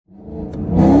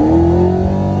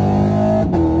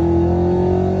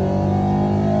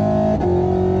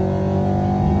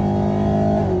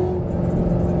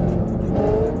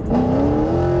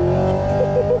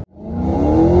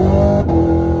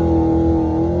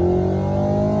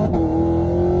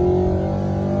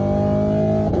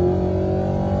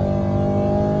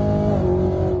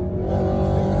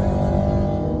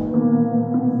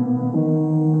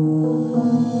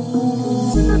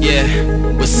Yeah,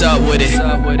 what's up with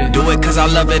it? Do it cause I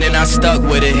love it and I stuck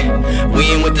with it. We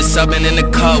ain't with the subbing in the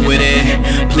cut with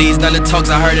it. Please none of the talks,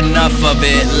 I heard enough of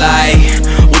it.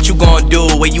 Like, what you gonna do?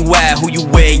 Where you at? Who you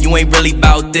with? You ain't really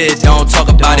about this, don't talk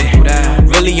about it.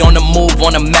 Really on the move,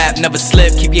 on the map, never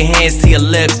slip. Keep your hands to your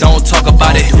lips, don't talk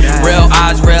about it. Real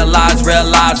eyes, real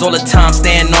lives all the time.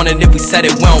 Stand on it, if we said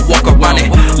it, we don't walk around it.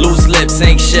 Loose lips,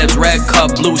 sink ships, red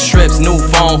cup, blue strips. New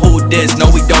phone, who this? No,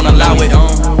 we don't allow it.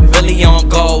 Really on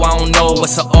go, I don't know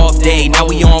what's an off day. Now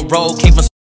we on road, came from.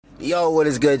 Yo, what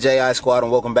is good, JI Squad,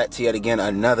 and welcome back to yet again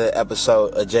another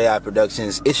episode of JI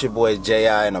Productions. It's your boy JI,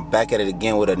 and I'm back at it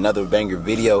again with another banger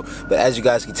video. But as you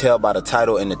guys can tell by the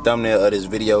title and the thumbnail of this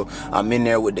video, I'm in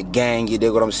there with the gang, you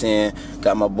dig what I'm saying?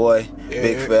 Got my boy,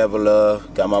 Big Forever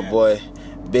Love. Got my boy,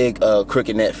 Big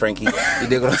Crooked Net Frankie. You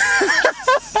dig what I'm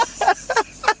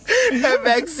That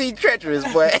backseat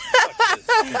treacherous, boy.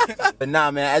 But nah,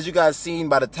 man, as you guys seen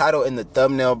by the title and the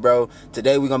thumbnail, bro,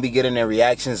 today we're gonna be getting the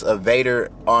reactions of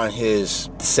Vader on his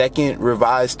second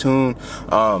revised tune.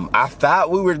 I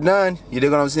thought we were done, you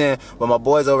dig what I'm saying? But my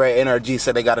boys over at NRG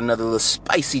said they got another little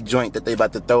spicy joint that they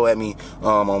about to throw at me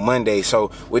on Monday. So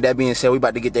with that being said, we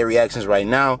about to get their reactions right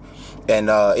now. And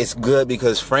it's good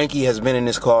because Frankie has been in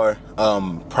this car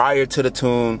prior to the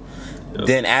tune,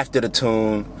 then after the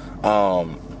tune,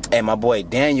 and my boy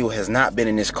Daniel has not been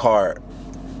in this car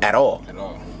at all.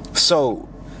 So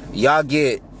y'all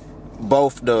get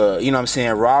both the, you know what I'm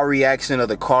saying, raw reaction of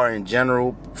the car in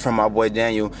general from my boy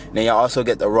Daniel. Then y'all also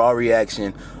get the raw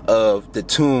reaction of the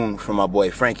tune from my boy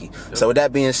Frankie. So with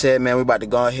that being said, man, we about to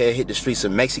go ahead and hit the streets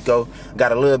of Mexico.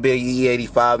 Got a little bit of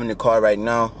E85 in the car right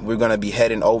now. We're gonna be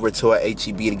heading over to our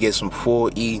HEB to get some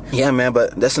full E. Yeah, man,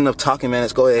 but that's enough talking, man.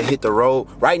 Let's go ahead and hit the road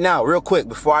right now, real quick,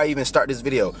 before I even start this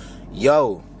video.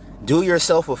 Yo, do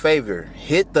yourself a favor,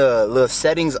 hit the little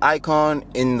settings icon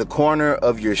in the corner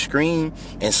of your screen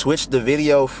and switch the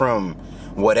video from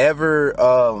whatever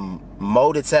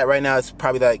mode it's at right now. It's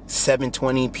probably like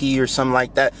 720p or something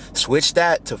like that. Switch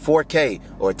that to 4K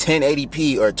or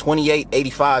 1080p or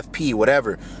 2885p,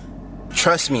 whatever.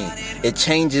 Trust me, it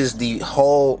changes the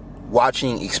whole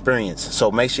watching experience. So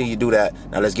make sure you do that.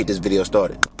 Now let's get this video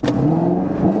started.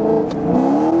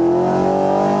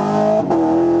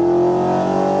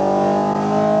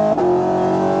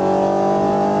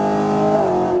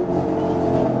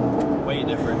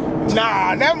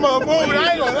 Nah, that mother moving,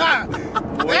 I ain't gonna lie.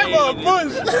 That mother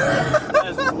push.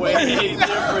 That's way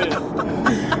different.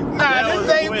 Nah, this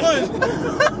ain't push.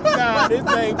 Nah, this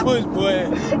ain't push, boy.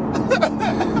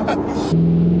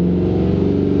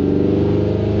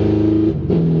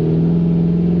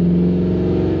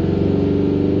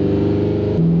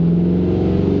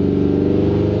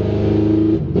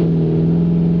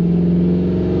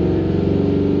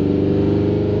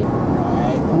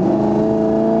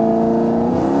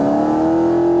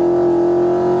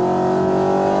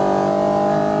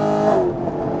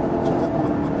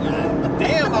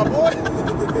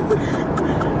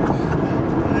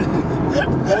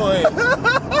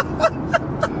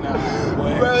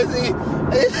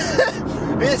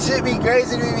 This shit be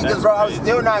crazy to me because, bro, I'm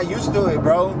still not used to it,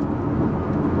 bro.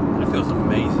 It feels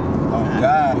amazing. Oh,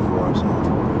 God.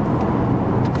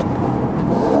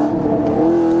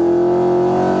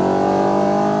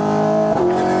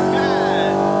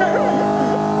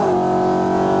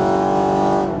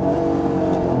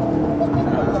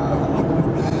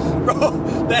 Bro,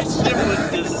 that shit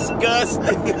was disgusting.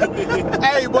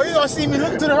 Hey, boy, you gonna see me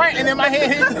look to the right and then my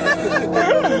head hit.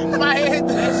 My head hit.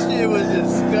 That shit was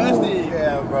disgusting.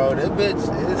 Yeah, bro, this bitch is...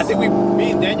 I think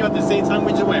me and Daniel at the same time,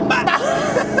 we just went bah!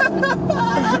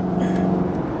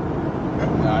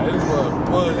 Nah, this was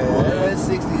bullshit. Yeah, that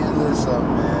 60 is a little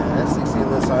something, man. That 60 is a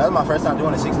little something. That was my first time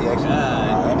doing a 60, actually.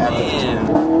 God,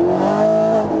 man.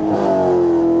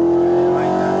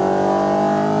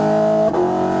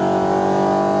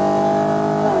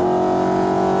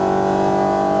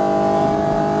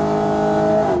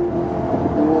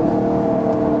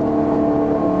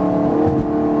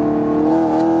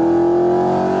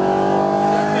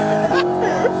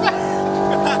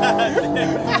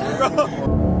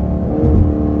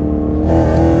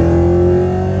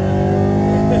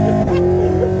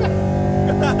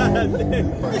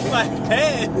 My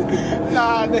head.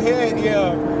 Nah, the head,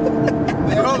 yeah.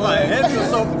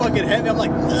 so fucking heavy. I'm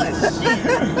like, shit.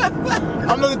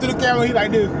 I'm looking through the camera. He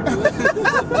like this.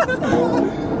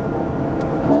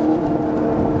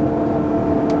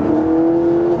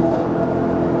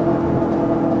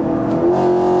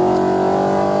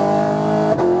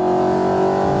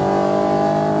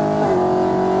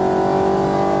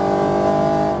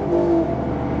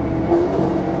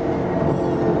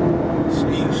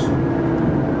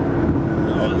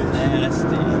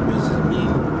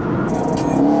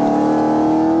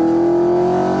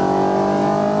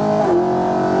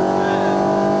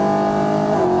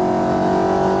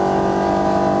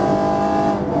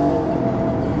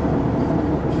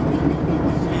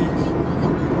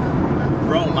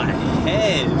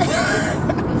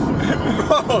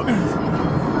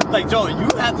 Like, Joe, you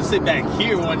have to sit back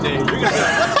here one day. You're gonna be like,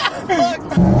 what the fuck?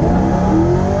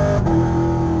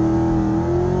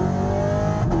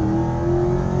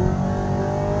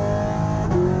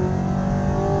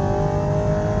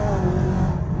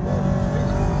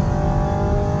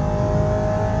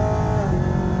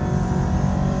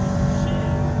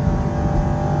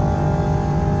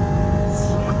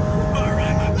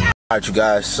 Alright, you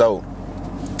guys, so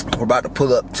we're about to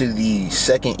pull up to the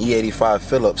second E85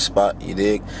 fill-up spot, you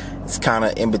dig? It's kind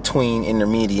of in between,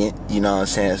 intermediate, you know what I'm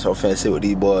saying? So fancy with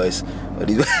these boys. Man,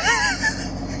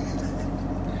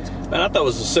 I thought it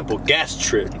was a simple gas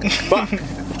trip. Fuck.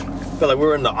 Felt like we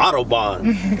were in the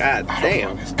Autobahn. God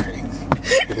damn.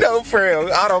 No, for real,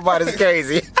 Autobahn is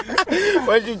crazy.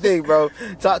 What you think, bro?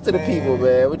 Talk to the people,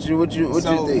 man. What you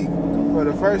think? For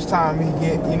the first time, he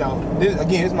get, you know, this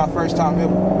is my first time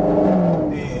ever.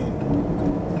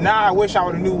 And now I wish I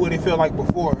would have knew what it felt like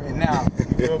before, and now, you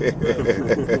feel me?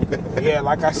 But, yeah,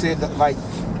 like I said, like,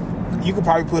 you could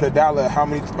probably put $5, how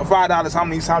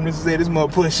many times this say this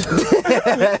mother push. This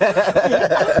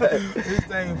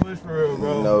thing push for real,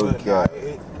 bro. No but, cap.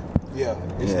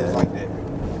 It's just like that.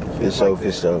 For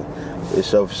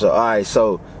sure. All right,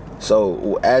 so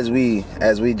as we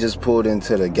just pulled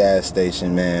into the gas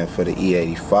station, man, for the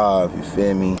E85, you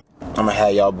feel me? I'm gonna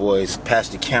have y'all boys pass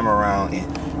the camera around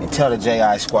and tell the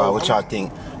JI squad what y'all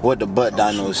think, what the butt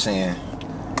dyno is saying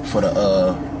for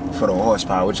the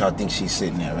horsepower. What y'all think she's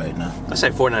sitting at right now? I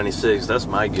say 496. That's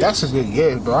my guess. That's a good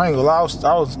guess, bro. I ain't gonna lie. I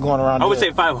was going around. I would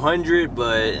say 500,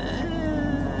 but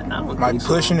I don't might be think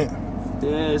pushing it.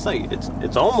 Yeah, it's like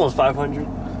it's almost 500.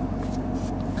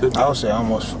 Could be. I would say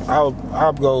almost. I'll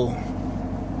go.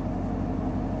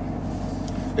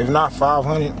 If not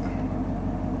 500,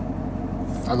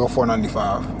 I'll go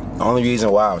 495. The only reason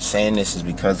why I'm saying this is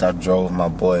because I drove my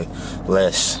boy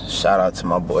Les. Shout out to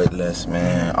my boy Les,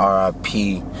 man.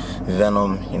 RIP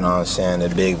Venom, you know what I'm saying? The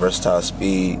big versatile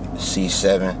speed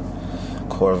C7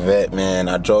 Corvette, man.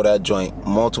 I drove that joint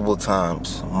multiple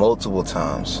times.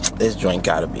 This joint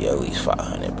gotta be at least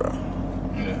 500, bro.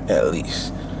 Yeah. At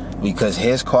least. Because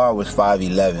his car was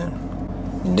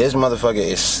 511. This motherfucker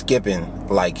is skipping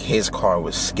like his car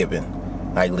was skipping.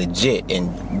 Like legit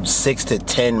in 6 to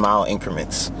 10 mile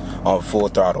increments on full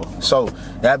throttle. So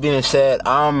that being said,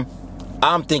 I'm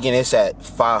thinking it's at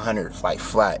 500, like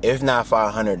flat. If not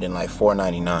 500, then like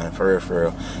 499 for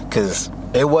real. Cause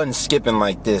it wasn't skipping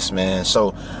like this, man.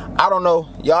 So I don't know.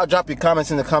 Y'all drop your comments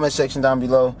in the comment section down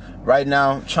below. Right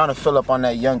now, I'm trying to fill up on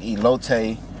that young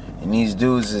elote. And these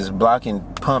dudes is blocking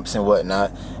pumps and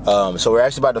whatnot. So we're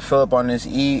actually about to fill up on this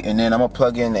E, and then I'm gonna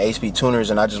plug in the HP tuners,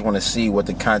 and I just want to see what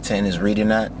the content is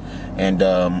reading at. And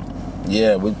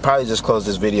yeah, we probably just close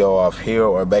this video off here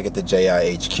or back at the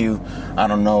JIHQ. I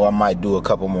don't know. I might do a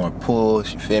couple more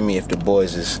pulls. You feel me? If the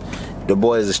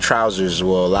boys' trousers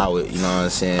will allow it. You know what I'm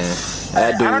saying?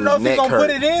 That dude's I don't know if he's gonna put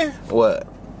it in. What?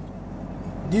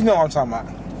 You know what I'm talking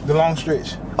about? The long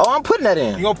stretch. Oh, I'm putting that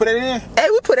in. You gonna put it in? Hey,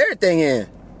 we put everything in.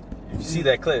 You see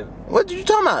that clip? What did you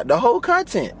talking about? The whole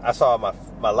content. I saw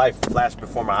my life flash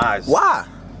before my eyes. Why?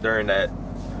 During that.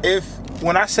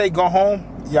 When I say go home,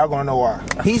 y'all gonna know why.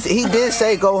 He did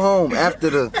say go home after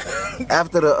the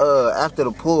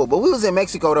pull, but we was in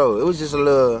Mexico though. It was just a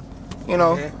little, you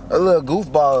know, a little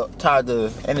goofball tied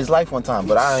to end his life one time.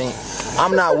 But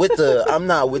I'm not with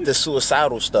the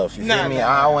suicidal stuff. You feel me?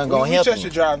 I wasn't gonna help him. Your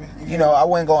driving. You know, I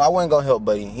wasn't gonna help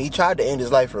buddy. He tried to end his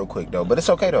life real quick though, but it's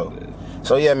okay though.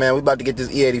 So yeah, man, we about to get this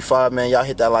E85, man. Y'all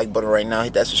hit that like button right now.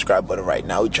 Hit that subscribe button right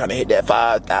now. We trying to hit that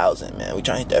 5,000, man. We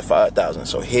trying to hit that 5,000.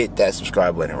 So hit that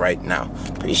subscribe button right now.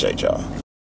 Appreciate y'all.